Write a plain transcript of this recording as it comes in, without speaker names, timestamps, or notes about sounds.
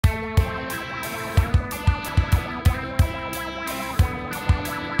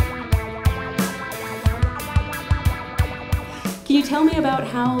Can you tell me about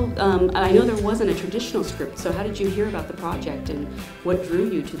how, I know there wasn't a traditional script, so how did you hear about the project and what drew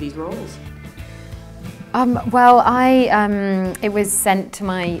you to these roles? Well, it was sent to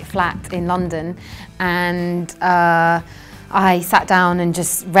my flat in London, and I sat down and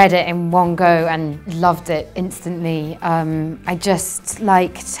just read it in one go and loved it instantly. I just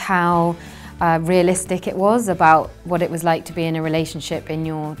liked how realistic it was about what it was like to be in a relationship in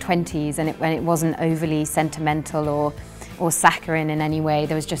your 20s, and when it wasn't overly sentimental or saccharine in any way.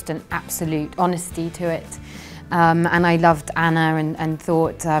 There was just an absolute honesty to it. And I loved Anna and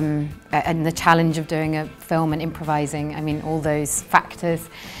thought, and the challenge of doing a film and improvising, I mean, all those factors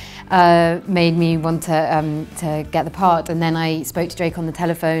made me want to get the part. And then I spoke to Drake on the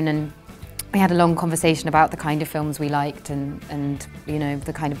telephone, and we had a long conversation about the kind of films we liked and you know,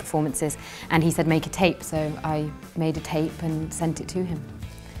 the kind of performances. And he said, make a tape, so I made a tape and sent it to him.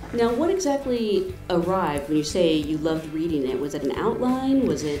 Now, what exactly arrived when you say you loved reading it? Was it an outline?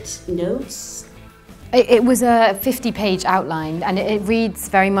 Was it notes? It was a 50-page outline, and it reads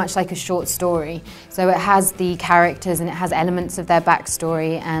very much like a short story. So it has the characters, and it has elements of their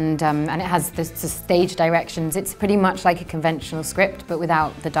backstory, and it has the stage directions. It's pretty much like a conventional script, but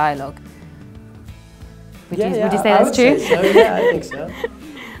without the dialogue. Would you say that's true? Say so. Yeah, I think so.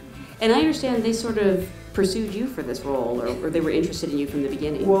 And I understand they sort of pursued you for this role, or they were interested in you from the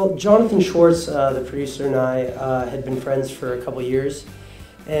beginning. Well, Jonathan Schwartz, the producer, and I had been friends for a couple years,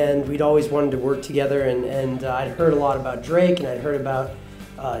 and we'd always wanted to work together, and I'd heard a lot about Drake, and I'd heard about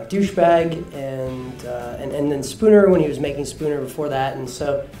Douchebag, and then Spooner when he was making Spooner before that, and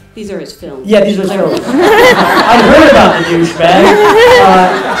so... These are his films. Yeah, these are his films. I'd heard about the Douchebag.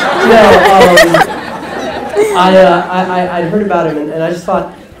 I'd heard about him, and I just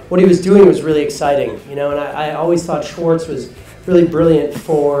thought what he was doing was really exciting, you know, and I always thought Schwartz was really brilliant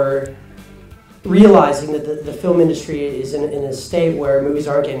for realizing that the film industry is in a state where movies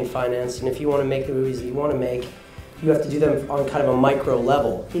aren't getting financed, and if you want to make the movies that you want to make, you have to do them on kind of a micro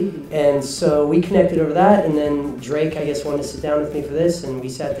level. Mm-hmm. And so we connected over that, and then Drake, I guess, wanted to sit down with me for this, and we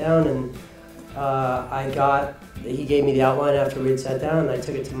sat down, and he gave me the outline after we had sat down, and I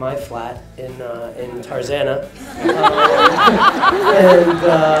took it to my flat in Tarzana.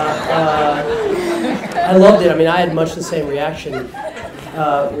 I loved it. I mean, I had much the same reaction,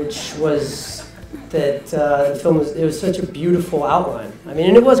 which was that the film was such a beautiful outline. I mean,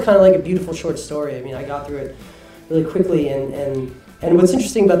 and it was kind of like a beautiful short story. I mean, I got through it really quickly, and what's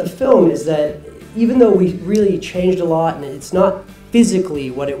interesting about the film is that even though we really changed a lot, and it's not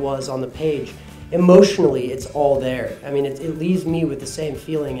physically what it was on the page, emotionally it's all there. I mean, it leaves me with the same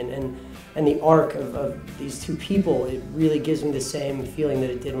feeling, and the arc of these two people, it really gives me the same feeling that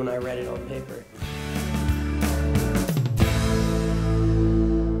it did when I read it on paper.